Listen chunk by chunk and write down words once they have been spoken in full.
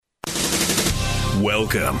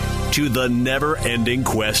Welcome to the never-ending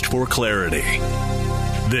quest for clarity.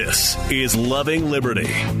 This is Loving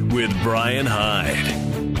Liberty with Brian Hyde.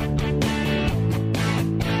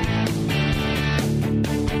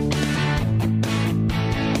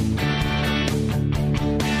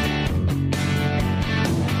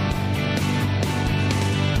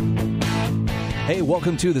 Hey,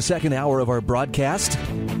 welcome to the second hour of our broadcast.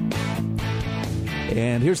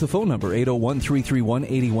 And here's the phone number,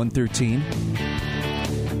 801-331-8113.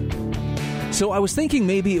 So I was thinking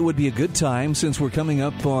maybe it would be a good time, since we're coming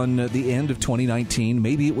up on the end of 2019,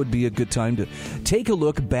 maybe it would be a good time to take a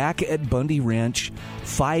look back at Bundy Ranch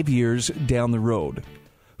 5 years down the road,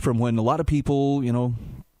 from when a lot of people,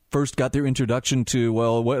 first got their introduction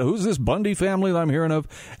to, who's this Bundy family that I'm hearing of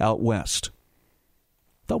out west?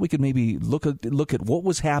 Thought we could maybe look at what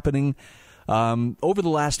was happening over the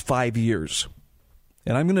last 5 years.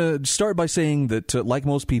 And I'm going to start by saying that, like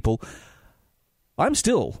most people, I'm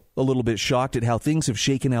still a little bit shocked at how things have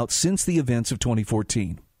shaken out since the events of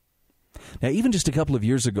 2014. Now, even just a couple of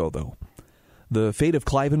years ago, though, the fate of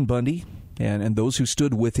Cliven Bundy and those who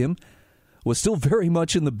stood with him was still very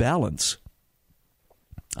much in the balance.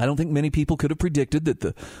 I don't think many people could have predicted that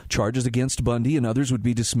the charges against Bundy and others would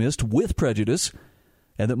be dismissed with prejudice,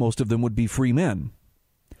 and that most of them would be free men.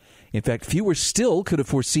 In fact, fewer still could have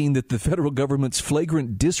foreseen that the federal government's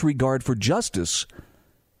flagrant disregard for justice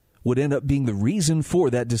would end up being the reason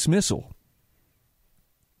for that dismissal.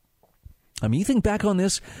 I mean, you think back on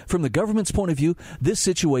this, from the government's point of view, this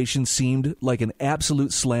situation seemed like an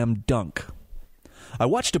absolute slam dunk. I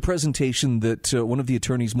watched a presentation that one of the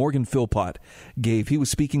attorneys, Morgan Philpott, gave. He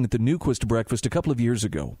was speaking at the Newquist Breakfast a couple of years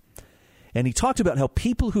ago. And he talked about how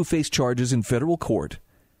people who face charges in federal court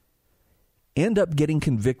end up getting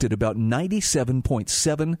convicted about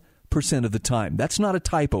 97.7% of the time. That's not a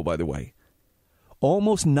typo, by the way.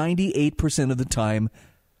 Almost 98% of the time,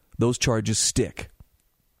 those charges stick.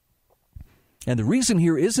 And the reason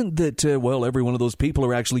here isn't that, every one of those people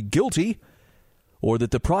are actually guilty, or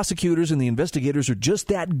that the prosecutors and the investigators are just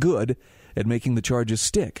that good at making the charges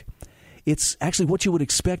stick. It's actually what you would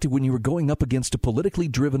expect when you were going up against a politically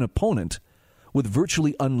driven opponent with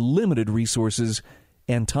virtually unlimited resources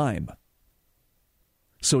and time.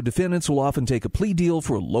 So defendants will often take a plea deal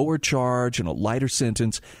for a lower charge and a lighter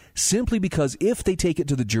sentence simply because if they take it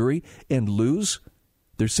to the jury and lose,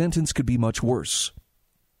 their sentence could be much worse.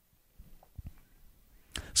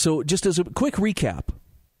 So just as a quick recap,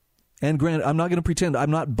 and granted, I'm not going to pretend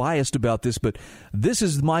I'm not biased about this, but this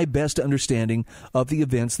is my best understanding of the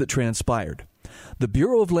events that transpired. The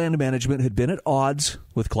Bureau of Land Management had been at odds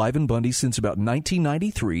with Cliven Bundy since about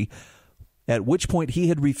 1993, at which point he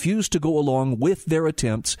had refused to go along with their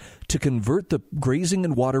attempts to convert the grazing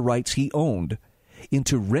and water rights he owned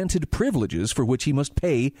into rented privileges for which he must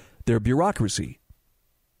pay their bureaucracy.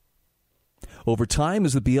 Over time,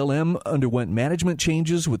 as the BLM underwent management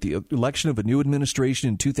changes with the election of a new administration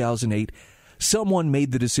in 2008, someone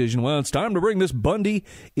made the decision, it's time to bring this Bundy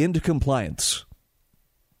into compliance.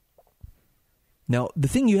 Now, the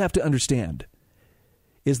thing you have to understand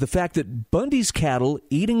is the fact that Bundy's cattle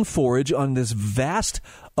eating forage on this vast,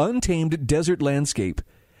 untamed desert landscape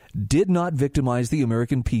did not victimize the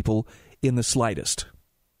American people in the slightest.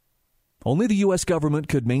 Only the U.S. government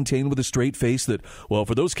could maintain with a straight face that,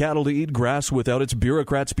 for those cattle to eat grass without its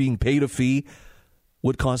bureaucrats being paid a fee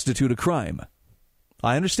would constitute a crime.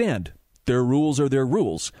 I understand. Their rules are their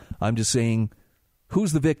rules. I'm just saying,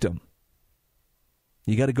 who's the victim?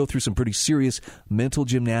 You got to go through some pretty serious mental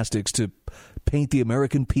gymnastics to paint the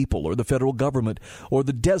American people or the federal government or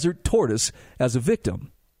the desert tortoise as a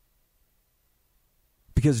victim.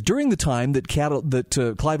 Because during the time that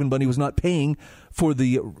Cliven Bundy was not paying for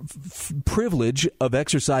the privilege of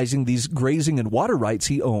exercising these grazing and water rights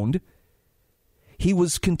he owned, he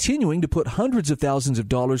was continuing to put hundreds of thousands of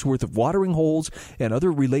dollars worth of watering holes and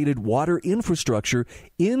other related water infrastructure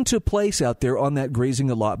into place out there on that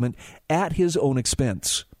grazing allotment at his own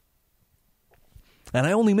expense. And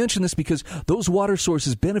I only mention this because those water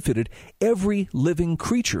sources benefited every living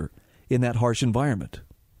creature in that harsh environment.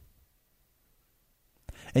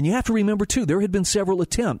 And you have to remember, too, there had been several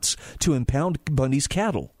attempts to impound Bundy's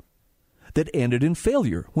cattle that ended in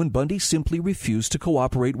failure when Bundy simply refused to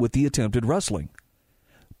cooperate with the attempted rustling.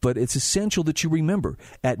 But it's essential that you remember,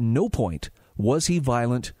 at no point was he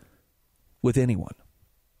violent with anyone.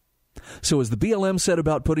 So as the BLM set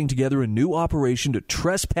about putting together a new operation to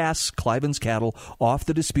trespass Cliven's cattle off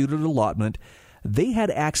the disputed allotment, they had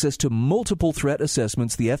access to multiple threat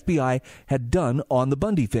assessments the FBI had done on the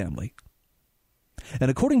Bundy family. And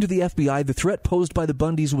according to the FBI, the threat posed by the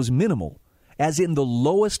Bundys was minimal, as in the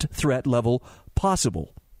lowest threat level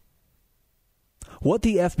possible. What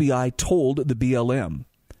the FBI told the BLM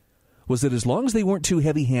was that as long as they weren't too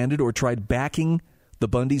heavy-handed or tried backing the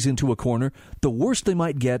Bundys into a corner, the worst they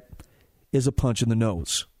might get is a punch in the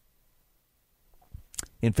nose.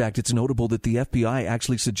 In fact, it's notable that the FBI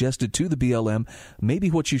actually suggested to the BLM,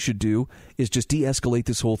 maybe what you should do is just de-escalate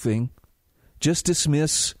this whole thing, just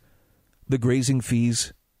dismiss the grazing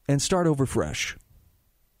fees, and start over fresh.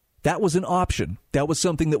 That was an option. That was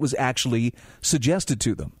something that was actually suggested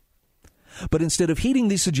to them. But instead of heeding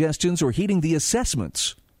these suggestions or heeding the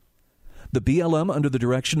assessments, the BLM, under the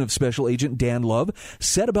direction of Special Agent Dan Love,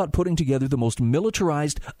 set about putting together the most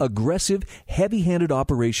militarized, aggressive, heavy-handed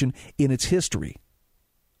operation in its history.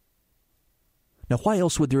 Now, why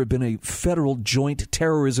else would there have been a federal joint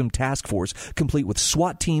terrorism task force complete with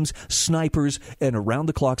SWAT teams, snipers, and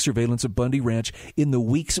around-the-clock surveillance of Bundy Ranch in the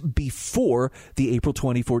weeks before the April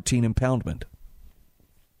 2014 impoundment?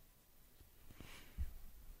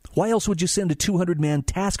 Why else would you send a 200-man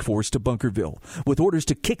task force to Bunkerville with orders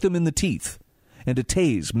to kick them in the teeth and to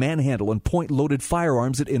tase, manhandle, and point loaded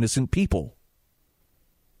firearms at innocent people?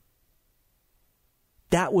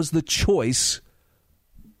 That was the choice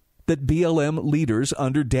that BLM leaders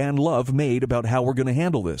under Dan Love made about how we're going to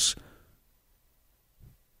handle this.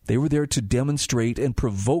 They were there to demonstrate and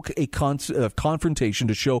provoke a confrontation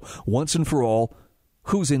to show once and for all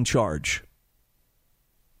who's in charge.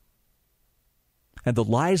 And the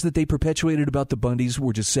lies that they perpetuated about the Bundys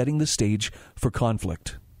were just setting the stage for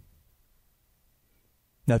conflict.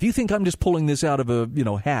 Now, if you think I'm just pulling this out of a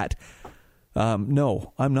hat,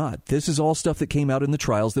 no, I'm not. This is all stuff that came out in the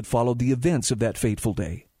trials that followed the events of that fateful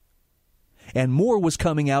day. And more was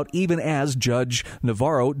coming out even as Judge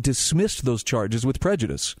Navarro dismissed those charges with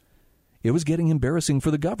prejudice. It was getting embarrassing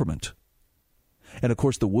for the government. And, of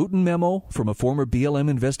course, the Wooten memo from a former BLM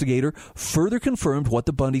investigator further confirmed what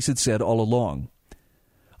the Bundys had said all along.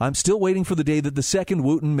 I'm still waiting for the day that the second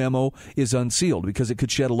Wooten memo is unsealed, because it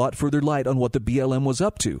could shed a lot further light on what the BLM was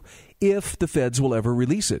up to, if the feds will ever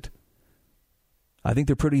release it. I think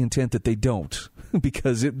they're pretty intent that they don't,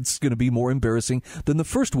 because it's going to be more embarrassing than the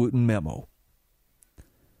first Wooten memo.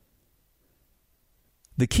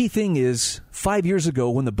 The key thing is, 5 years ago,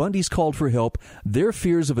 when the Bundys called for help, their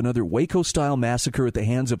fears of another Waco-style massacre at the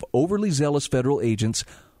hands of overly zealous federal agents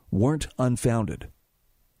weren't unfounded.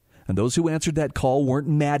 And those who answered that call weren't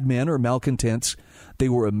madmen or malcontents. They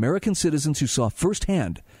were American citizens who saw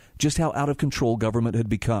firsthand just how out of control government had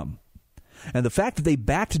become. And the fact that they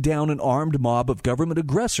backed down an armed mob of government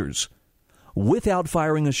aggressors without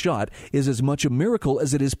firing a shot is as much a miracle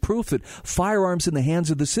as it is proof that firearms in the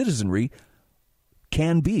hands of the citizenry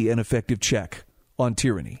can be an effective check on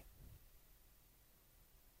tyranny.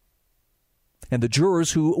 And the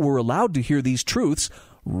jurors who were allowed to hear these truths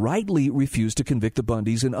rightly refused to convict the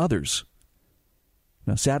Bundys and others.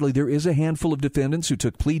 Now, sadly, there is a handful of defendants who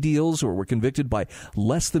took plea deals or were convicted by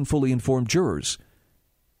less than fully informed jurors.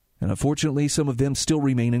 And unfortunately, some of them still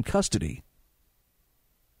remain in custody.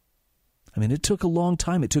 I mean, it took a long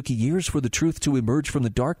time. It took years for the truth to emerge from the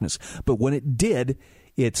darkness. But when it did,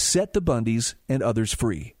 it set the Bundys and others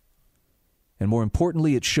free. And more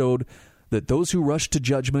importantly, it showed that those who rushed to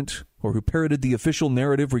judgment or who parroted the official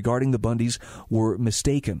narrative regarding the Bundys were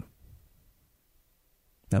mistaken.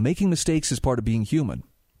 Now, making mistakes is part of being human.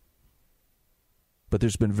 But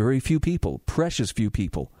there's been very few people, precious few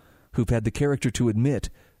people, who've had the character to admit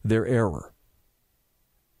their error.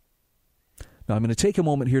 Now, I'm going to take a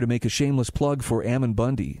moment here to make a shameless plug for Ammon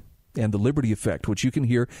Bundy and the Liberty Effect, which you can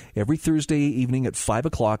hear every Thursday evening at 5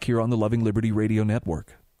 o'clock here on the Loving Liberty Radio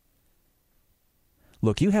Network.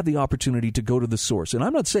 Look, you have the opportunity to go to the source. And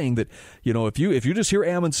I'm not saying that, if you just hear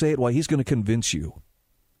Ammon say it, why, he's going to convince you.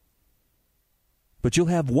 But you'll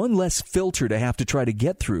have one less filter to have to try to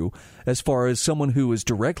get through as far as someone who is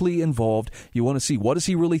directly involved. You want to see, what does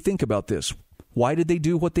he really think about this? Why did they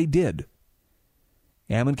do what they did?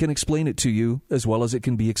 Ammon can explain it to you as well as it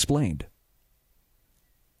can be explained.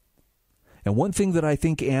 And one thing that I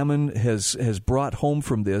think Ammon has brought home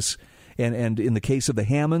from this, and in the case of the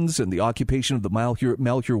Hammonds and the occupation of the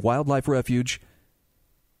Malheur Wildlife Refuge,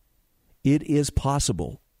 it is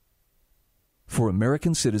possible for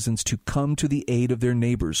American citizens to come to the aid of their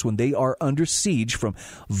neighbors when they are under siege from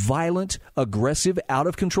violent, aggressive,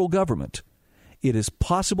 out-of-control government. It is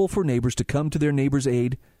possible for neighbors to come to their neighbors'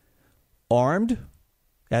 aid armed,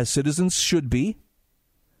 as citizens should be,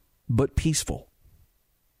 but peaceful.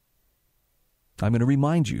 I'm going to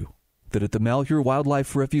remind you that at the Malheur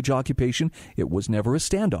Wildlife Refuge occupation, it was never a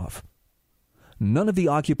standoff. None of the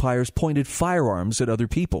occupiers pointed firearms at other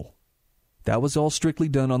people. That was all strictly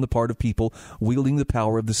done on the part of people wielding the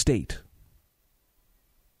power of the state.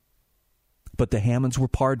 But the Hammonds were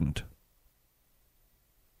pardoned.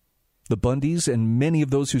 The Bundys and many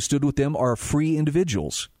of those who stood with them are free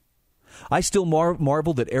individuals. I still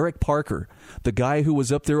marvel that Eric Parker, the guy who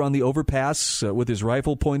was up there on the overpass with his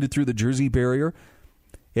rifle pointed through the Jersey barrier,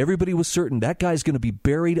 everybody was certain that guy's going to be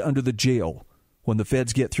buried under the jail when the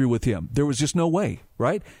feds get through with him. There was just no way,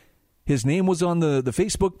 right? His name was on the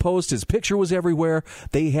Facebook post. His picture was everywhere.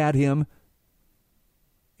 They had him.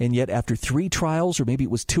 And yet after 3 trials, or maybe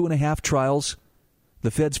it was 2.5 trials, the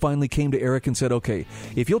feds finally came to Eric and said, okay,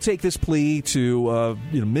 if you'll take this plea to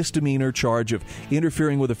misdemeanor charge of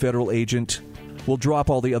interfering with a federal agent, we'll drop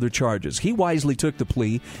all the other charges. He wisely took the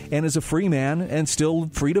plea and is a free man and still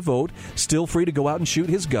free to vote, still free to go out and shoot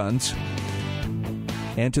his guns,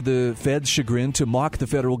 and to the feds' chagrin to mock the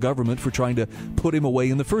federal government for trying to put him away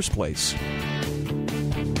in the first place.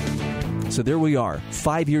 So there we are,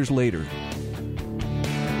 5 years later.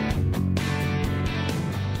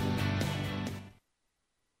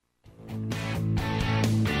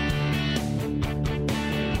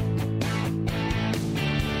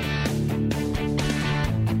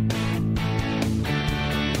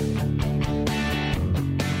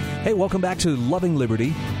 Hey, welcome back to Loving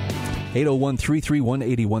Liberty,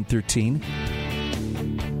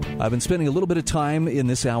 801-331-8113. I've been spending a little bit of time in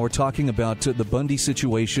this hour talking about the Bundy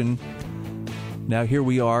situation. Now here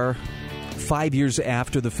we are, 5 years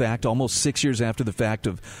after the fact, almost 6 years after the fact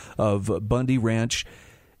of Bundy Ranch.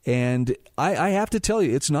 And I have to tell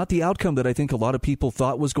you, it's not the outcome that I think a lot of people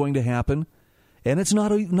thought was going to happen. And it's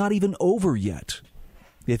not even over yet.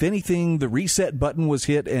 If anything, the reset button was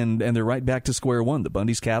hit and they're right back to square one. The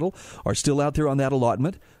Bundy's cattle are still out there on that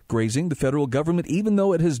allotment, grazing. The federal government, even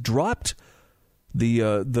though it has dropped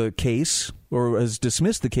the case or has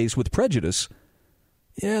dismissed the case with prejudice,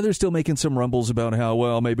 yeah, they're still making some rumbles about how,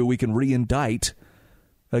 well, maybe we can re-indict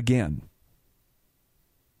again.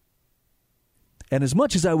 And as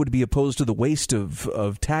much as I would be opposed to the waste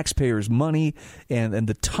of taxpayers' money and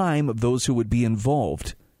the time of those who would be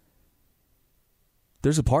involved,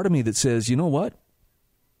 there's a part of me that says, you know what?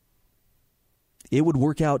 It would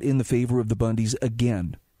work out in the favor of the Bundys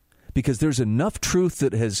again, because there's enough truth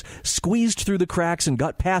that has squeezed through the cracks and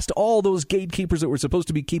got past all those gatekeepers that were supposed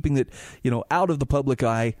to be keeping it, out of the public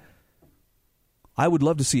eye. I would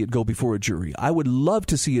love to see it go before a jury. I would love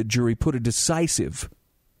to see a jury put a decisive,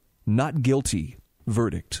 not guilty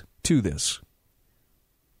verdict to this.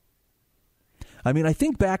 I mean, I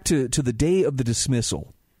think back to the day of the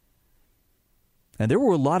dismissal. And there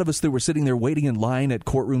were a lot of us that were sitting there waiting in line at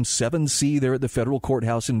courtroom 7C there at the federal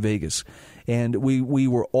courthouse in Vegas. And we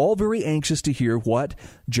were all very anxious to hear what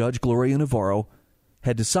Judge Gloria Navarro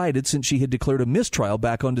had decided, since she had declared a mistrial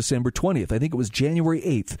back on December 20th. I think it was January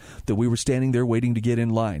 8th that we were standing there waiting to get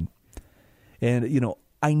in line. And,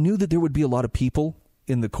 I knew that there would be a lot of people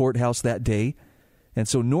in the courthouse that day. And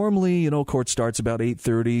so normally, court starts about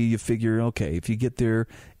 8:30. You figure, okay, if you get there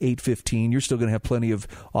 8:15, you're still going to have plenty of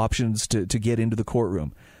options to get into the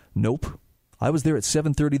courtroom. Nope. I was there at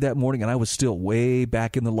 7:30 that morning, and I was still way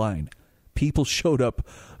back in the line. People showed up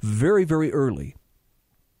very, very early.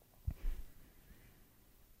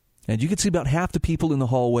 And you could see about half the people in the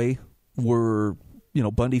hallway were,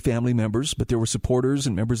 Bundy family members, but there were supporters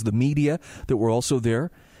and members of the media that were also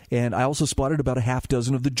there. And I also spotted about a half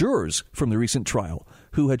dozen of the jurors from the recent trial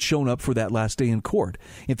who had shown up for that last day in court.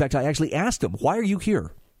 In fact, I actually asked them, why are you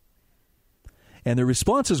here? And their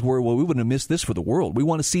responses were, well, we wouldn't have missed this for the world. We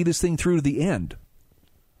want to see this thing through to the end.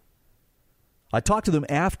 I talked to them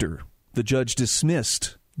after the judge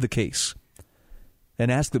dismissed the case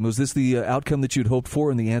and asked them, was this the outcome that you'd hoped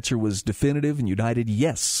for? And the answer was definitive and united,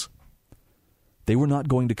 yes. They were not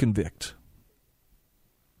going to convict.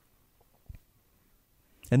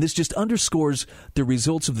 And this just underscores the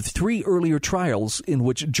results of the 3 earlier trials in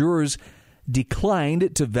which jurors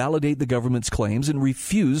declined to validate the government's claims and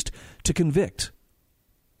refused to convict.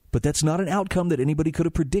 But that's not an outcome that anybody could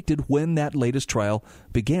have predicted when that latest trial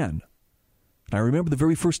began. I remember the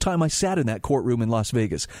very first time I sat in that courtroom in Las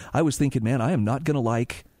Vegas, I was thinking, man, I am not going to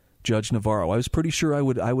like Judge Navarro. I was pretty sure I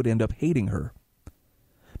would end up hating her,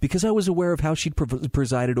 because I was aware of how she'd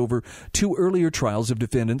presided over 2 earlier trials of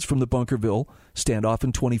defendants from the Bunkerville standoff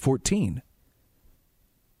in 2014.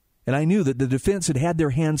 And I knew that the defense had had their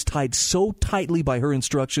hands tied so tightly by her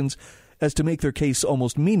instructions as to make their case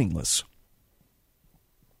almost meaningless.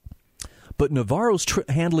 But Navarro's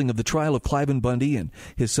handling of the trial of Cliven Bundy and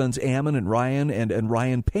his sons Ammon and Ryan and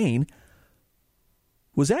Ryan Payne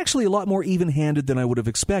was actually a lot more even-handed than I would have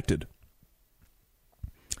expected.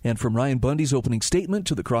 And from Ryan Bundy's opening statement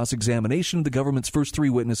to the cross-examination of the government's first 3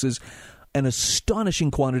 witnesses, an astonishing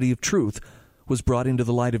quantity of truth was brought into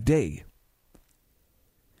the light of day.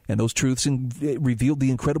 And those truths revealed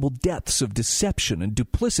the incredible depths of deception and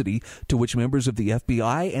duplicity to which members of the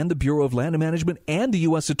FBI and the Bureau of Land Management and the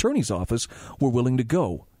U.S. Attorney's Office were willing to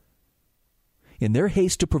go. In their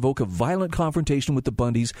haste to provoke a violent confrontation with the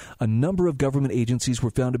Bundys, a number of government agencies were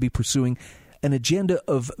found to be pursuing an agenda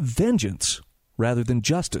of vengeance rather than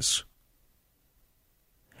justice.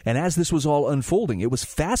 And as this was all unfolding, it was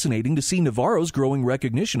fascinating to see Navarro's growing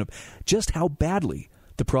recognition of just how badly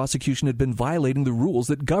the prosecution had been violating the rules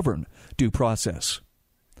that govern due process.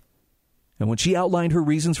 And when she outlined her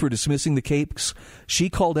reasons for dismissing the case, she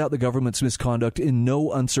called out the government's misconduct in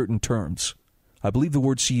no uncertain terms. I believe the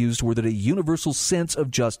words she used were that a universal sense of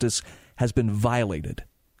justice has been violated.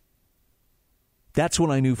 That's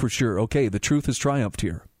when I knew for sure, okay, the truth has triumphed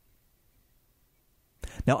here.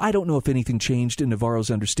 Now, I don't know if anything changed in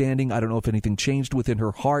Navarro's understanding. I don't know if anything changed within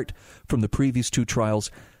her heart from the previous two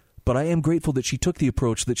trials, but I am grateful that she took the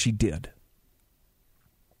approach that she did.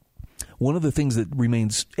 One of the things that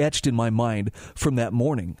remains etched in my mind from that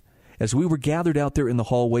morning, as we were gathered out there in the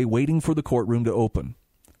hallway waiting for the courtroom to open,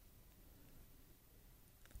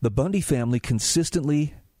 the Bundy family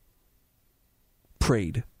consistently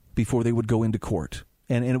prayed before they would go into court.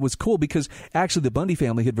 And it was cool because actually the Bundy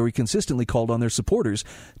family had very consistently called on their supporters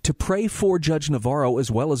to pray for Judge Navarro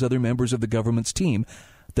as well as other members of the government's team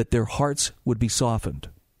that their hearts would be softened.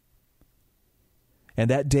 And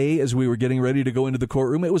that day, as we were getting ready to go into the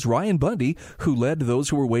courtroom, it was Ryan Bundy who led those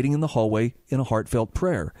who were waiting in the hallway in a heartfelt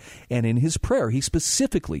prayer. And in his prayer, he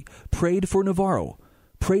specifically prayed for Navarro,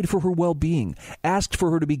 prayed for her well-being, asked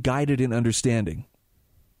for her to be guided in understanding.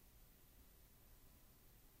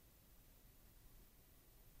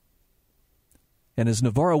 And as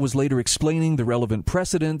Navarro was later explaining the relevant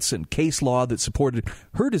precedents and case law that supported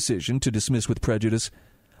her decision to dismiss with prejudice,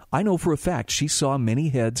 I know for a fact she saw many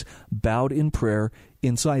heads bowed in prayer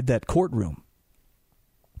inside that courtroom.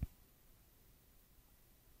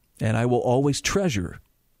 And I will always treasure,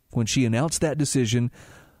 when she announced that decision,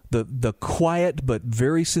 the quiet but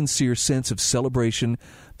very sincere sense of celebration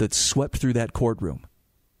that swept through that courtroom.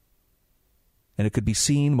 And it could be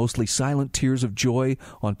seen, mostly silent tears of joy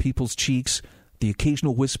on people's cheeks, the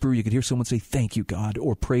occasional whisper, you could hear someone say, "Thank you, God,"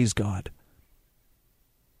 or "Praise God."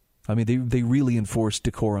 I mean, they really enforced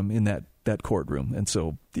decorum in that courtroom. And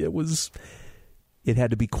so it had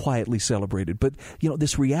to be quietly celebrated. But,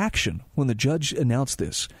 this reaction when the judge announced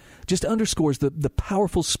this just underscores the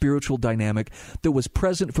powerful spiritual dynamic that was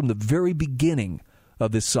present from the very beginning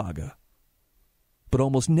of this saga, but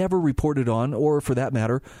almost never reported on, or for that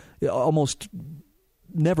matter, almost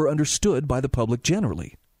never understood by the public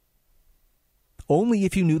generally. Only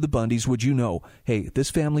if you knew the Bundys would you know, hey, this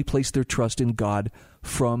family placed their trust in God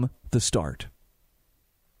from the start.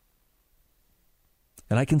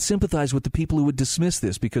 And I can sympathize with the people who would dismiss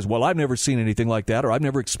this because, well, I've never seen anything like that, or I've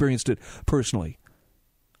never experienced it personally.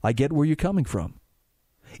 I get where you're coming from.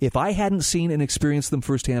 If I hadn't seen and experienced them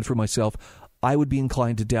firsthand for myself, I would be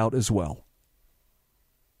inclined to doubt as well.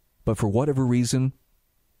 But for whatever reason,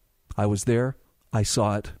 I was there, I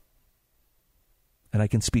saw it, and I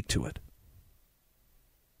can speak to it.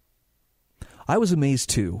 I was amazed,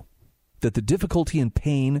 too, that the difficulty and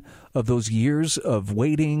pain of those years of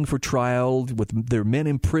waiting for trial with their men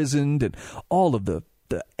imprisoned and all of the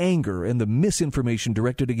anger and the misinformation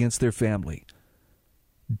directed against their family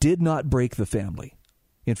did not break the family.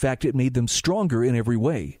 In fact, it made them stronger in every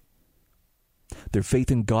way. Their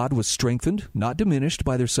faith in God was strengthened, not diminished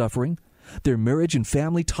by their suffering. Their marriage and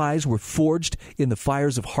family ties were forged in the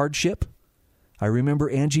fires of hardship. I remember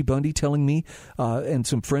Angie Bundy telling me and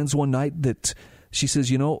some friends one night that she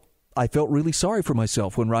says, I felt really sorry for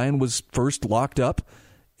myself when Ryan was first locked up.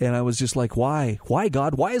 And I was just like, why? Why,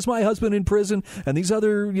 God? Why is my husband in prison? And these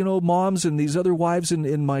other, moms and these other wives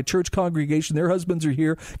in my church congregation, their husbands are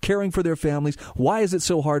here caring for their families. Why is it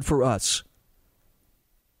so hard for us?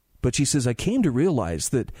 But she says, I came to realize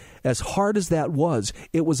that as hard as that was,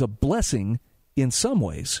 it was a blessing in some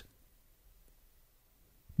ways,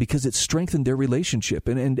 because it strengthened their relationship.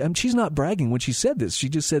 And she's not bragging when she said this. She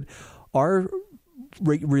just said, our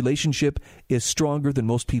relationship is stronger than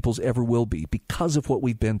most people's ever will be because of what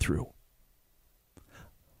we've been through.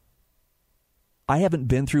 I haven't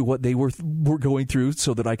been through what they were going through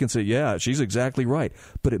so that I can say, yeah, she's exactly right.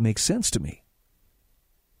 But it makes sense to me.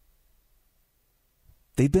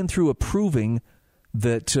 They've been through a proving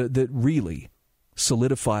that really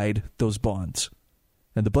solidified those bonds.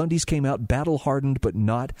 And the Bundys came out battle-hardened, but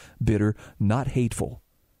not bitter, not hateful.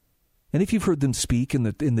 And if you've heard them speak in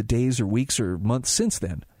the days or weeks or months since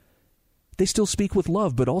then, they still speak with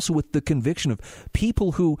love, but also with the conviction of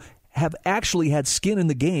people who have actually had skin in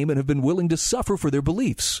the game and have been willing to suffer for their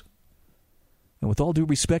beliefs. And with all due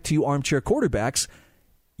respect to you armchair quarterbacks,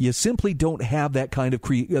 you simply don't have that kind of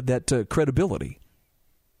credibility.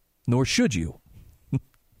 Nor should you.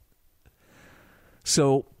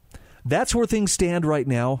 So that's where things stand right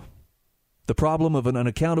now. The problem of an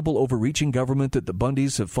unaccountable, overreaching government that the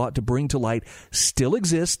Bundys have fought to bring to light still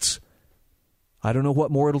exists. I don't know what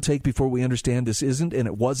more it'll take before we understand this isn't, and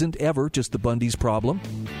it wasn't ever just the Bundys' problem.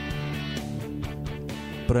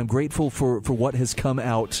 But I'm grateful for what has come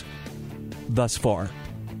out thus far.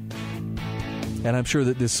 And I'm sure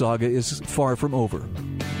that this saga is far from over.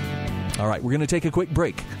 All right, we're going to take a quick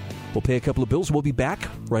break. We'll pay a couple of bills. We'll be back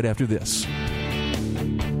right after this.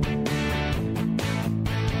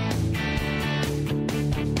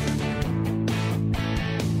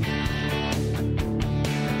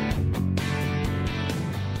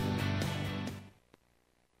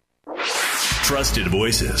 Trusted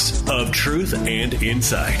voices of truth and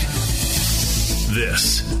insight.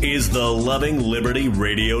 This is the Loving Liberty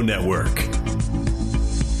Radio Network.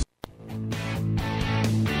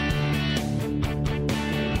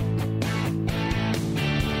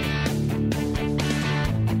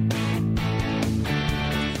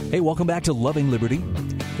 Hey, welcome back to Loving Liberty,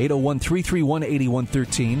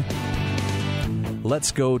 801-331-8113.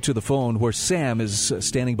 Let's go to the phone where Sam is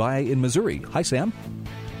standing by in Missouri. Hi, Sam.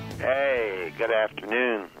 Hey, good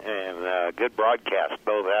afternoon, and good broadcast,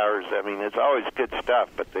 both hours. I mean, it's always good stuff,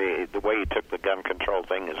 but the way you took the gun control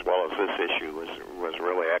thing as well as this issue was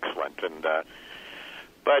really excellent. And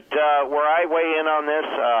But where I weigh in on this,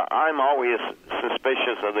 I'm always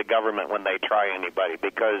suspicious of the government when they try anybody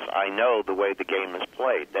because I know the way the game is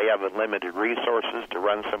played. They have unlimited resources to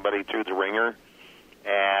run somebody through the ringer.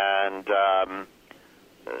 And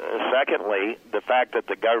secondly, the fact that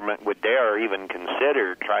the government would dare even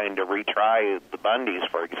consider trying to retry the Bundys,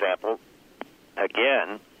 for example,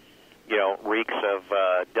 again, reeks of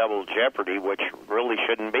double jeopardy, which really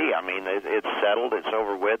shouldn't be. I mean, it's settled, it's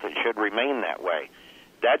over with, it should remain that way.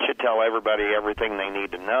 That should tell everybody everything they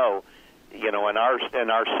need to know. In our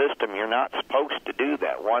system, you're not supposed to do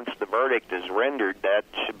that. Once the verdict is rendered, that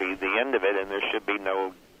should be the end of it, and there should be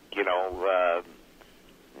no,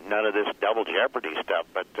 none of this double jeopardy stuff.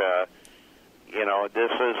 But this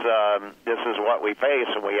is what we face,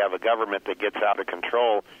 and we have a government that gets out of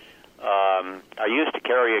control. I used to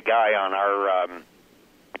carry a guy on our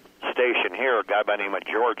station here, a guy by the name of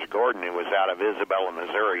George Gordon, who was out of Isabella,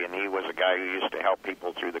 Missouri, and he was a guy who used to help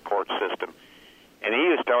people through the court system. And he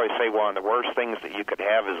used to always say one of the worst things that you could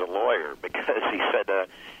have is a lawyer, because he said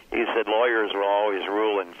lawyers will always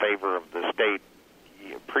rule in favor of the state.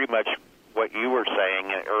 Pretty much what you were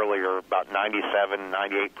saying earlier, about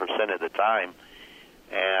 97-98% of the time.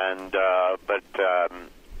 And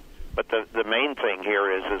but the main thing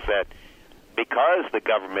here is that because the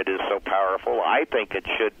government is so powerful, I think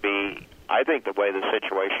the way the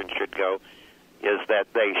situation should go is that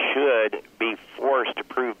they should be forced to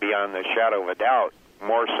prove beyond the shadow of a doubt,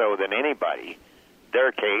 more so than anybody,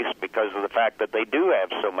 their case, because of the fact that they do have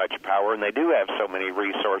so much power and they do have so many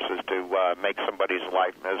resources to make somebody's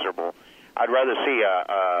life miserable. I'd rather see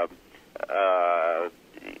a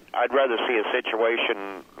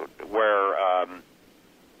situation where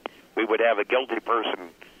we would have a guilty person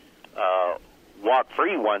walk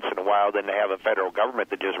free once in a while than to have a federal government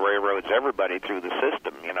that just railroads everybody through the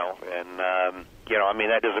system, And, I mean,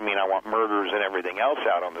 that doesn't mean I want murders and everything else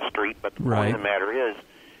out on the street, but the point of the matter is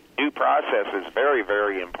due process is very,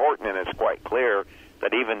 very important, and it's quite clear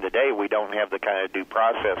that even today we don't have the kind of due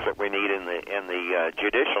process that we need in the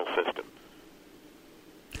judicial system.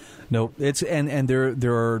 No, and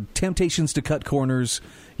there are temptations to cut corners.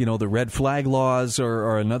 The red flag laws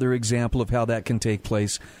are another example of how that can take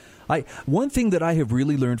place. One thing that I have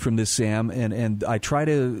really learned from this, Sam, and I try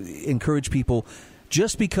to encourage people,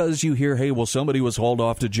 just because you hear, hey, well, somebody was hauled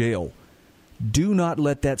off to jail, do not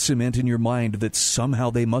let that cement in your mind that somehow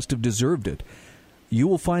they must have deserved it. You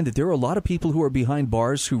will find that there are a lot of people who are behind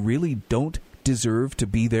bars who really don't deserve to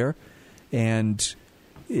be there, and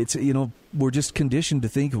it's, we're just conditioned to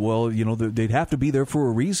think, well, they'd have to be there for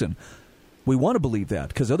a reason. We want to believe that,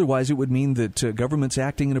 because otherwise it would mean that government's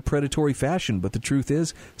acting in a predatory fashion. But the truth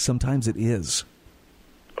is, sometimes it is.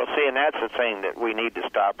 Well, see, and that's the thing that we need to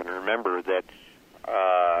stop and remember, that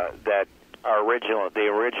that the original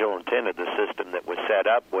intent of the system that was set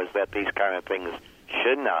up was that these kind of things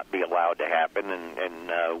should not be allowed to happen and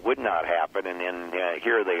would not happen. And then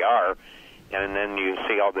here they are. And then you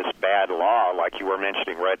see all this bad law, like you were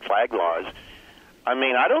mentioning, red flag laws. I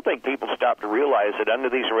mean, I don't think people stop to realize that under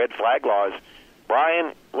these red flag laws,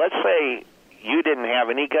 Brian, let's say you didn't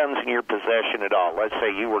have any guns in your possession at all. Let's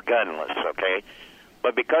say you were gunless, okay?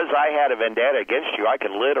 But because I had a vendetta against you, I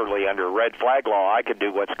could literally, under red flag law, I could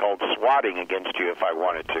do what's called swatting against you if I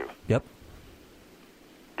wanted to. Yep.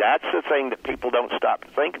 That's the thing that people don't stop to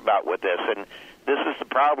think about with this, and this is the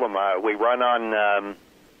problem. We run on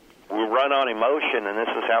emotion, and this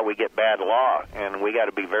is how we get bad law, and we got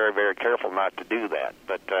to be very, very careful not to do that.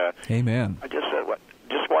 But amen. I just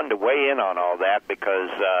wanted to weigh in on all that because,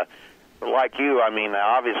 like you, I mean,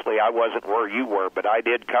 obviously I wasn't where you were, but I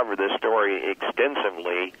did cover this story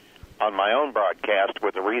extensively on my own broadcast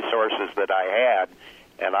with the resources that I had,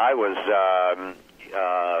 and I was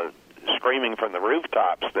screaming from the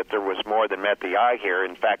rooftops that there was more than met the eye here.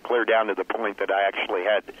 In fact, clear down to the point that I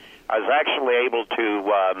was actually able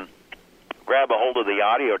to grab a hold of the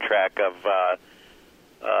audio track of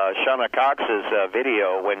Shauna Cox's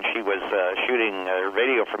video when she was shooting her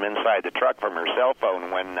video from inside the truck from her cell phone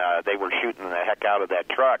when they were shooting the heck out of that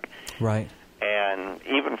truck. Right. And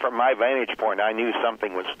even from my vantage point, I knew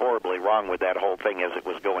something was horribly wrong with that whole thing as it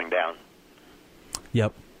was going down.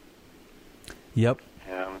 Yep.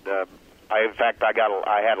 And I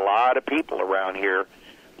had a lot of people around here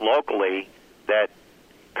locally that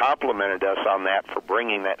complimented us on that for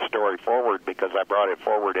bringing that story forward, because I brought it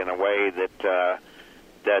forward in a way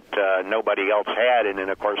that nobody else had. And then,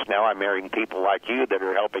 of course, now I'm marrying people like you that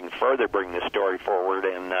are helping further bring this story forward.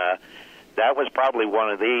 And that was probably one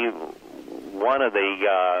of the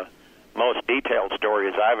most detailed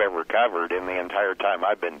stories I've ever covered in the entire time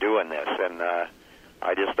I've been doing this. And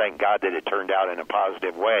I just thank God that it turned out in a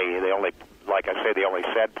positive way. The only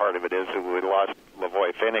sad part of it is that we lost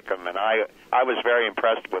Lavoy Finicum, and I was very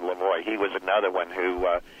impressed with Lavoy. He was another one who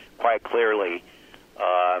quite clearly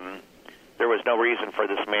there was no reason for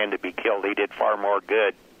this man to be killed. He did far more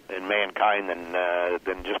good in mankind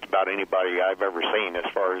than just about anybody I've ever seen as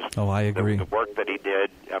far as I agree. The work that he did.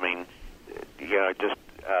 I mean, just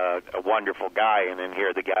a wonderful guy, and then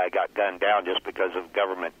here the guy got gunned down just because of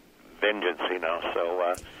government vengeance,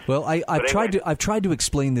 So well, I've tried to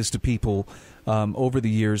explain this to people over the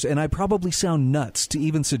years, and I probably sound nuts to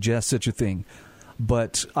even suggest such a thing.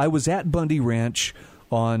 But I was at Bundy Ranch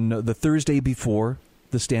on the Thursday before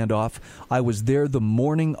the standoff. I was there the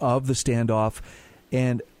morning of the standoff,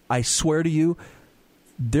 and I swear to you,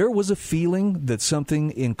 there was a feeling that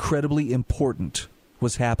something incredibly important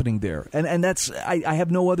was happening there. And that's, I have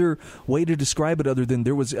no other way to describe it other than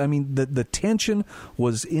there was, I mean, the tension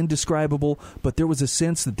was indescribable, but there was a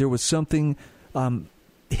sense that there was something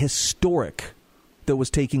historic that was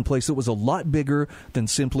taking place that was a lot bigger than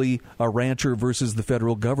simply a rancher versus the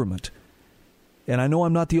federal government. And I know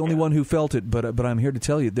I'm not the only one who felt it, but I'm here to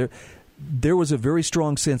tell you, there was a very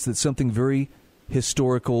strong sense that something very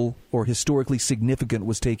historical or historically significant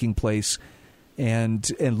was taking place. And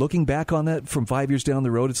looking back on that from 5 years down the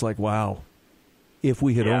road, it's like, wow, if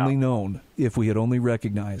we had only known, if we had only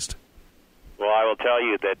recognized. Well, I will tell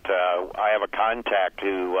you that I have a contact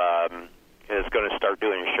who is going to start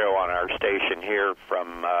doing a show on our station here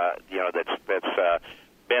from, that's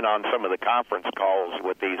been on some of the conference calls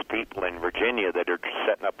with these people in Virginia that are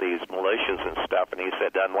setting up these militias and stuff. And he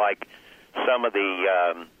said, unlike some of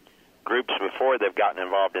the groups before they've gotten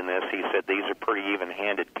involved in this, he said these are pretty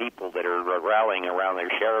even-handed people that are rallying around their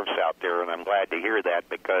sheriffs out there, and I'm glad to hear that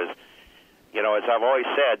because, as I've always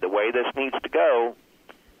said, the way this needs to go,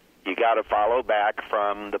 you got to follow back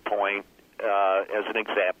from the point, as an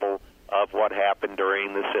example, of what happened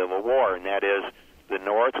during the Civil War, and that is the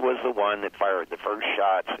North was the one that fired the first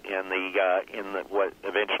shots in the what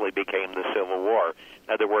eventually became the Civil War.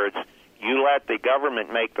 In other words, you let the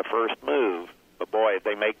government make the first move. But boy, if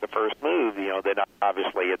they make the first move, then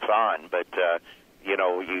obviously it's on. But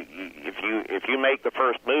if you make the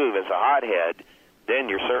first move as a hothead, then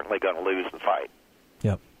you're certainly going to lose the fight.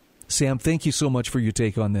 Yep. Sam, thank you so much for your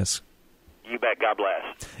take on this. You bet. God bless.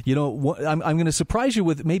 I'm going to surprise you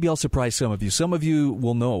with. Maybe I'll surprise some of you. Some of you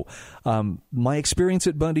will know my experience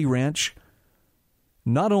at Bundy Ranch.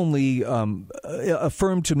 Not only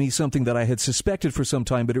affirmed to me something that I had suspected for some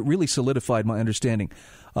time, but it really solidified my understanding.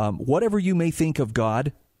 Whatever you may think of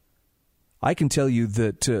God, I can tell you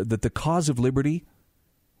that the cause of liberty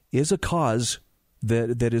is a cause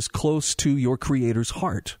that is close to your Creator's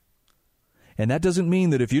heart. And that doesn't mean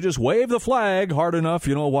that if you just wave the flag hard enough,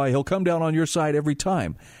 why he'll come down on your side every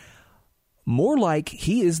time. More like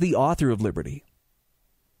he is the author of liberty.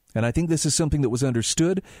 And I think this is something that was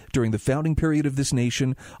understood during the founding period of this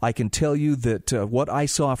nation. I can tell you that what I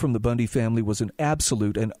saw from the Bundy family was an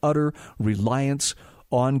absolute and utter reliance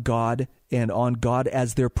on God and on God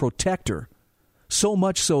as their protector. So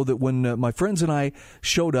much so that when my friends and I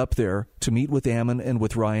showed up there to meet with Ammon and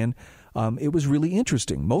with Ryan, it was really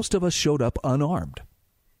interesting. Most of us showed up unarmed.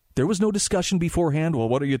 There was no discussion beforehand. Well,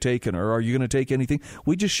 what are you taking, or are you going to take anything?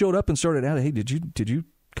 We just showed up and started out. Hey, did you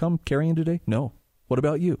come carrying today? No. What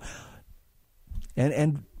about you?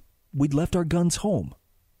 And we'd left our guns home.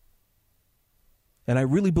 And I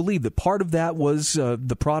really believe that part of that was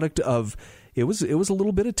the product of it was a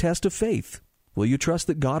little bit of test of faith. Will you trust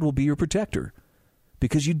that God will be your protector?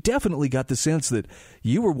 Because you definitely got the sense that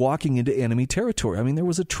you were walking into enemy territory. I mean, there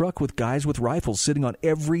was a truck with guys with rifles sitting on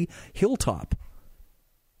every hilltop.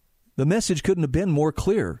 The message couldn't have been more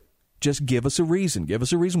clear. Just give us a reason. Give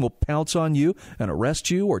us a reason. We'll pounce on you and arrest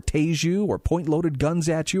you or tase you or point loaded guns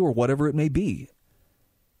at you or whatever it may be.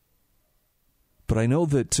 But I know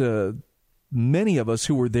that many of us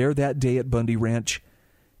who were there that day at Bundy Ranch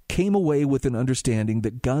came away with an understanding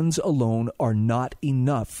that guns alone are not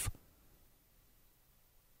enough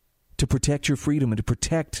to protect your freedom and to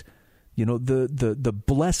protect, the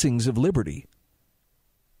blessings of liberty.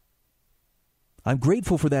 I'm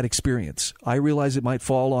grateful for that experience. I realize it might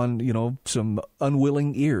fall on, some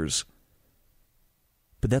unwilling ears.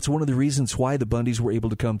 But that's one of the reasons why the Bundys were able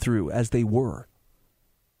to come through as they were.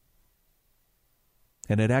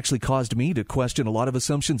 And it actually caused me to question a lot of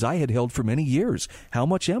assumptions I had held for many years. How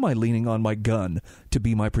much am I leaning on my gun to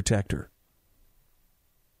be my protector?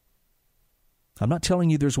 I'm not telling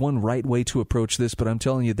you there's one right way to approach this, but I'm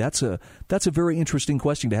telling you that's a very interesting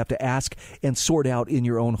question to have to ask and sort out in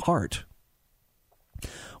your own heart.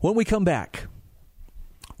 When we come back,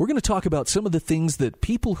 we're going to talk about some of the things that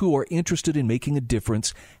people who are interested in making a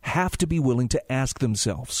difference have to be willing to ask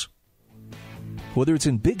themselves. Whether it's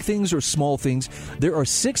in big things or small things, there are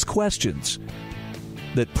 6 questions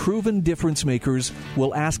that proven difference makers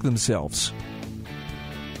will ask themselves.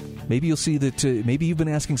 Maybe you'll see that maybe you've been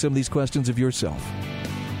asking some of these questions of yourself.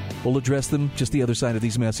 We'll address them just the other side of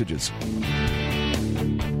these messages.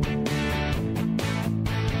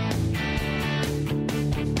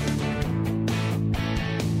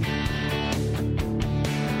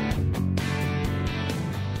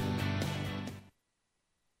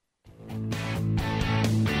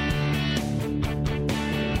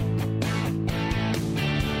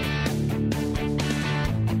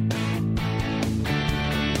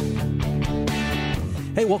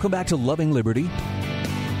 Hey, welcome back to Loving Liberty.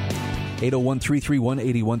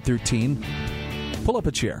 801-331-8113. Pull up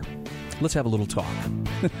a chair. Let's have a little talk.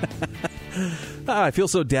 I feel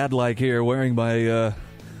so dad-like here, wearing my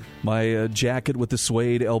jacket with the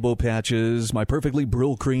suede elbow patches, my perfectly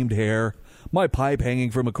Brill-creamed hair, my pipe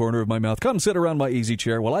hanging from a corner of my mouth. Come sit around my easy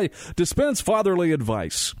chair while I dispense fatherly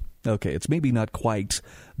advice. Okay, it's maybe not quite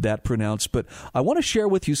that pronounced, but I want to share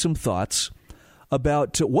with you some thoughts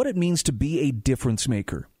about what it means to be a difference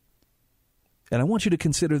maker. And I want you to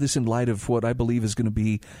consider this in light of what I believe is going to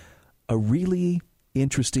be a really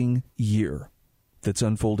interesting year that's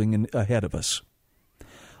unfolding ahead of us.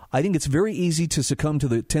 I think it's very easy to succumb to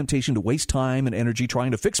the temptation to waste time and energy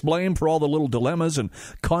trying to fix blame for all the little dilemmas and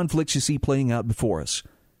conflicts you see playing out before us.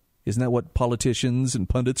 Isn't that what politicians and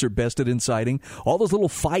pundits are best at inciting? All those little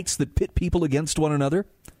fights that pit people against one another?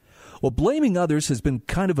 Well, blaming others has been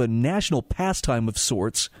kind of a national pastime of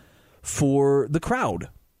sorts for the crowd.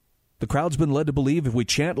 The crowd's been led to believe if we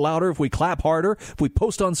chant louder, if we clap harder, if we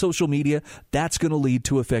post on social media, that's going to lead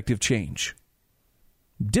to effective change.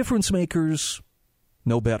 Difference makers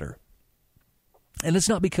know better. And it's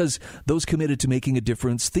not because those committed to making a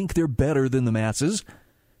difference think they're better than the masses.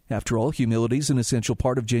 After all, humility is an essential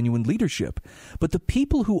part of genuine leadership. But the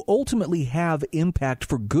people who ultimately have impact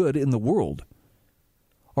for good in the world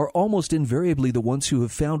are almost invariably the ones who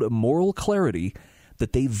have found a moral clarity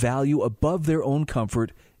that they value above their own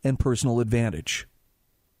comfort and personal advantage.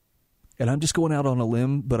 And I'm just going out on a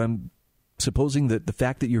limb, but I'm supposing that the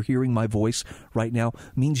fact that you're hearing my voice right now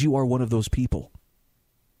means you are one of those people.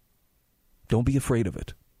 Don't be afraid of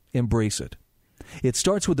it. Embrace it. It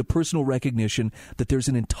starts with the personal recognition that there's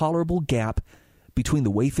an intolerable gap between the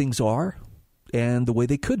way things are and the way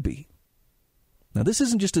they could be. Now, this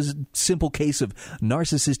isn't just a simple case of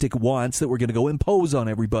narcissistic wants that we're going to go impose on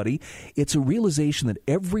everybody. It's a realization that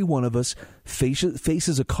every one of us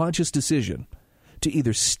faces a conscious decision to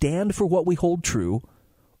either stand for what we hold true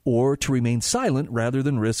or to remain silent rather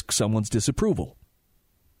than risk someone's disapproval.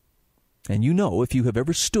 And you know, if you have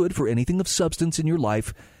ever stood for anything of substance in your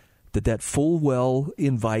life, that full well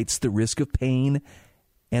invites the risk of pain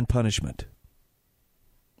and punishment.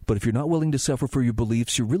 But if you're not willing to suffer for your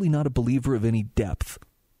beliefs, you're really not a believer of any depth.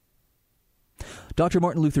 Dr.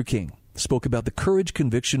 Martin Luther King spoke about the courage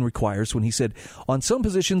conviction requires when he said, on some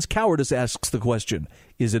positions, cowardice asks the question,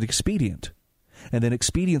 is it expedient? And then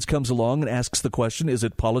expedience comes along and asks the question, is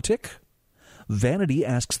it politic? Vanity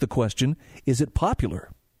asks the question, is it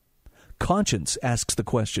popular? Conscience asks the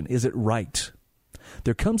question, is it right?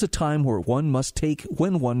 There comes a time where one must take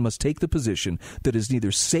the position that is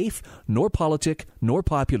neither safe, nor politic, nor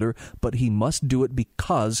popular, but he must do it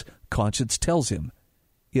because conscience tells him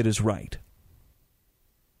it is right.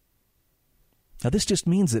 Now, this just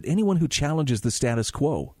means that anyone who challenges the status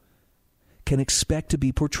quo can expect to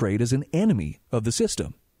be portrayed as an enemy of the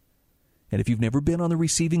system. And if you've never been on the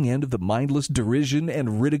receiving end of the mindless derision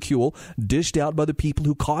and ridicule dished out by the people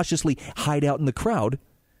who cautiously hide out in the crowd,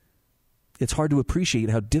 it's hard to appreciate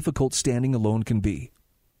how difficult standing alone can be.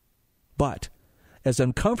 But, as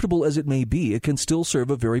uncomfortable as it may be, it can still serve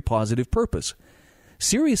a very positive purpose.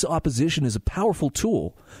 Serious opposition is a powerful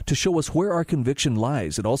tool to show us where our conviction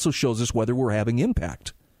lies. It also shows us whether we're having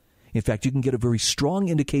impact. In fact, you can get a very strong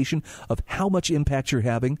indication of how much impact you're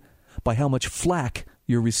having by how much flack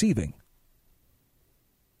you're receiving.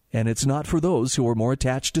 And it's not for those who are more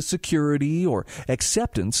attached to security or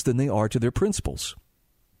acceptance than they are to their principles.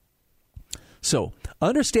 So,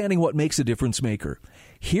 understanding what makes a difference maker,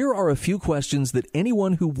 here are a few questions that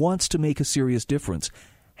anyone who wants to make a serious difference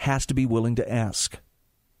has to be willing to ask.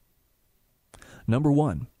 Number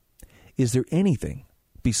 1, is there anything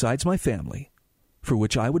besides my family for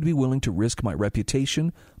which I would be willing to risk my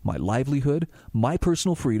reputation, my livelihood, my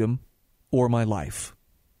personal freedom, or my life?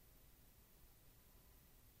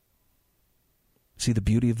 See the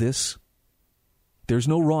beauty of this? There's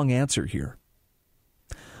no wrong answer here.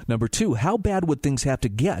 Number 2, how bad would things have to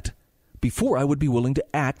get before I would be willing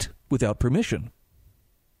to act without permission?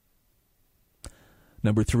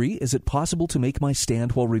 Number 3, is it possible to make my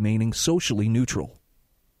stand while remaining socially neutral?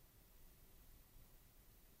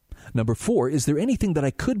 Number 4, is there anything that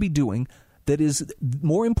I could be doing that is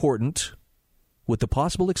more important, with the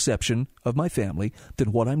possible exception of my family,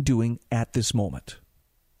 than what I'm doing at this moment?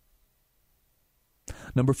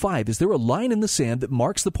 Number 5, is there a line in the sand that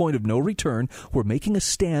marks the point of no return where making a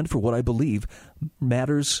stand for what I believe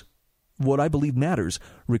matters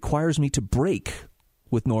requires me to break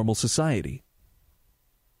with normal society?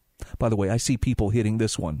 By the way, I see people hitting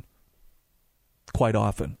this one quite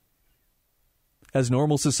often. As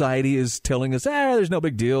normal society is telling us, there's no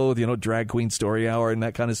big deal with, drag queen story hour and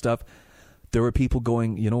that kind of stuff, there are people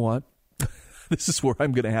going, you know what? This is where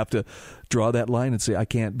I'm going to have to draw that line and say, I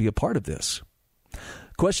can't be a part of this.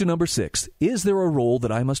 Question number 6, is there a role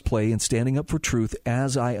that I must play in standing up for truth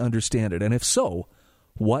as I understand it? And if so,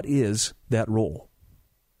 what is that role?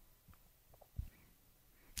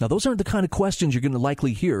 Now, those aren't the kind of questions you're going to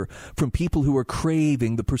likely hear from people who are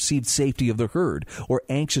craving the perceived safety of the herd or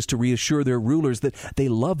anxious to reassure their rulers that they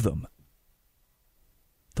love them.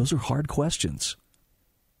 Those are hard questions.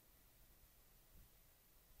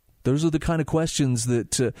 Those are the kind of questions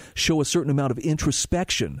that show a certain amount of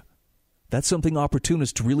introspection. That's something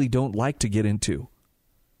opportunists really don't like to get into.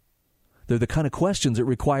 They're the kind of questions that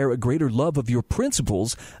require a greater love of your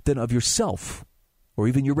principles than of yourself or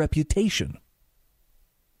even your reputation.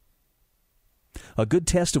 A good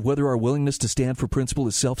test of whether our willingness to stand for principle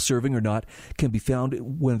is self-serving or not can be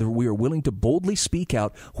found whether we are willing to boldly speak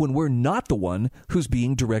out when we're not the one who's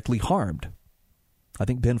being directly harmed. I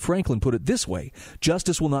think Ben Franklin put it this way: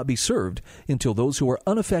 justice will not be served until those who are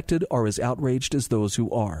unaffected are as outraged as those who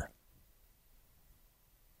are.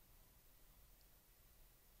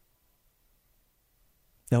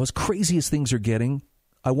 Now, as crazy as things are getting,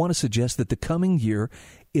 I want to suggest that the coming year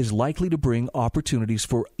is likely to bring opportunities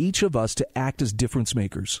for each of us to act as difference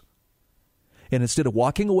makers. And instead of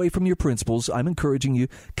walking away from your principles, I'm encouraging you,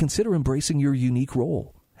 consider embracing your unique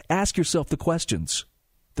role. Ask yourself the questions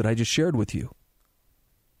that I just shared with you.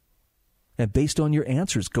 And based on your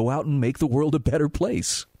answers, go out and make the world a better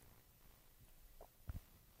place.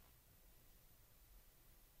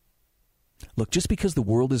 Look, just because the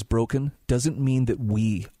world is broken doesn't mean that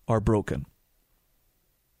we are broken.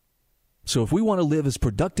 So if we want to live as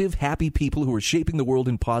productive, happy people who are shaping the world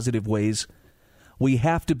in positive ways, we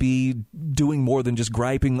have to be doing more than just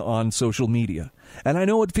griping on social media. And I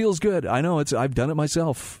know it feels good. I know I've done it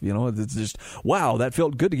myself. It's just, wow, that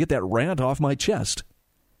felt good to get that rant off my chest.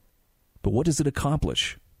 But what does it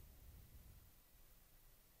accomplish?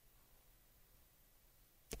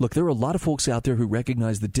 Look, there are a lot of folks out there who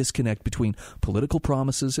recognize the disconnect between political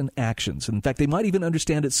promises and actions. In fact, they might even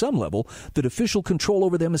understand at some level that official control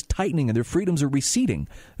over them is tightening and their freedoms are receding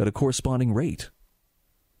at a corresponding rate.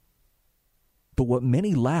 But what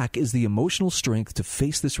many lack is the emotional strength to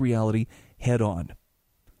face this reality head on.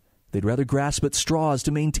 They'd rather grasp at straws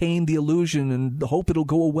to maintain the illusion and hope it'll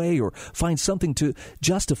go away or find something to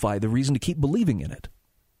justify the reason to keep believing in it.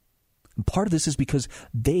 And part of this is because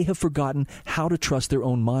they have forgotten how to trust their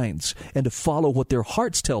own minds and to follow what their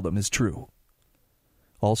hearts tell them is true.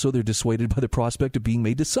 Also, they're dissuaded by the prospect of being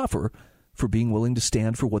made to suffer for being willing to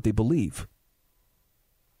stand for what they believe.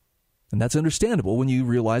 And that's understandable when you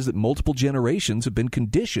realize that multiple generations have been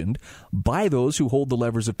conditioned by those who hold the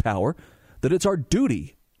levers of power that it's our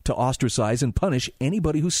duty to ostracize and punish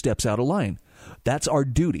anybody who steps out of line. That's our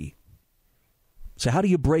duty. So how do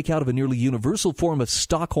you break out of a nearly universal form of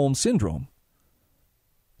Stockholm Syndrome?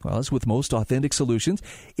 Well, as with most authentic solutions,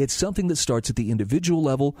 it's something that starts at the individual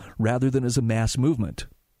level rather than as a mass movement.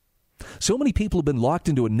 So many people have been locked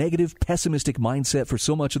into a negative, pessimistic mindset for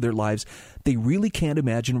so much of their lives, they really can't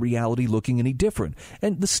imagine reality looking any different.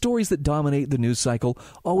 And the stories that dominate the news cycle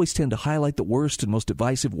always tend to highlight the worst and most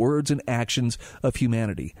divisive words and actions of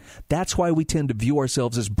humanity. That's why we tend to view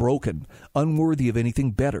ourselves as broken, unworthy of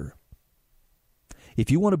anything better. If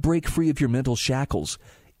you want to break free of your mental shackles,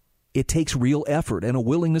 it takes real effort and a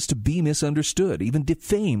willingness to be misunderstood, even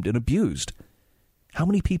defamed and abused. How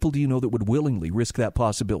many people do you know that would willingly risk that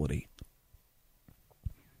possibility?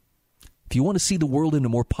 If you want to see the world in a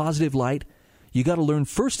more positive light, you got to learn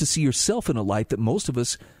first to see yourself in a light that most of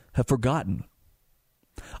us have forgotten.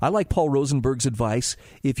 I like Paul Rosenberg's advice.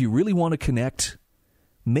 If you really want to connect,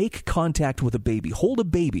 make contact with a baby. Hold a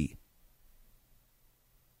baby.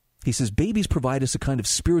 He says, babies provide us a kind of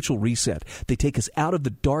spiritual reset. They take us out of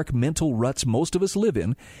the dark mental ruts most of us live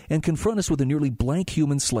in and confront us with a nearly blank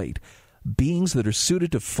human slate, beings that are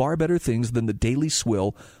suited to far better things than the daily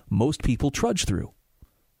swill most people trudge through.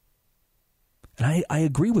 And I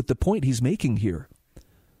agree with the point he's making here.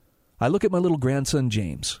 I look at my little grandson,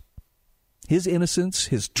 James. His innocence,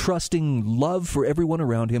 his trusting love for everyone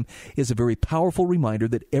around him is a very powerful reminder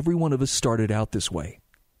that every one of us started out this way.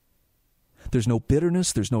 There's no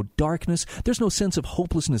bitterness, there's no darkness, there's no sense of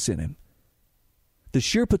hopelessness in him. The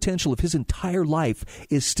sheer potential of his entire life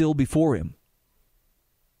is still before him.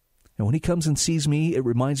 And when he comes and sees me, it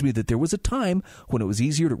reminds me that there was a time when it was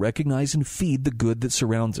easier to recognize and feed the good that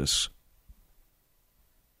surrounds us.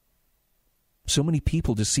 So many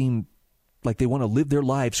people just seem like they want to live their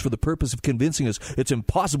lives for the purpose of convincing us it's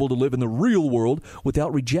impossible to live in the real world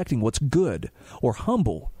without rejecting what's good or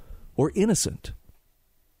humble or innocent.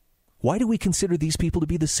 Why do we consider these people to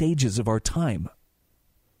be the sages of our time?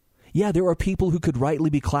 Yeah, there are people who could rightly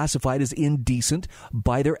be classified as indecent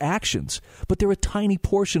by their actions, but they're a tiny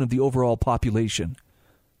portion of the overall population,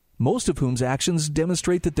 most of whom's actions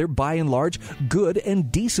demonstrate that they're by and large good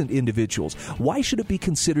and decent individuals. Why should it be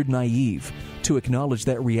considered naive to acknowledge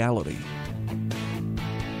that reality?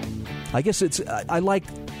 I guess I like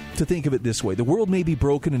to think of it this way. The world may be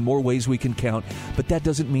broken in more ways we can count, but that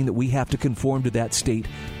doesn't mean that we have to conform to that state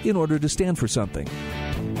in order to stand for something.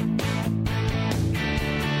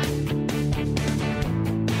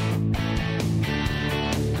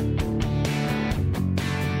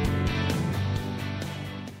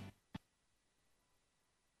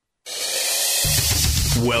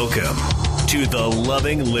 Welcome to the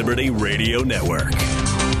Loving Liberty Radio Network.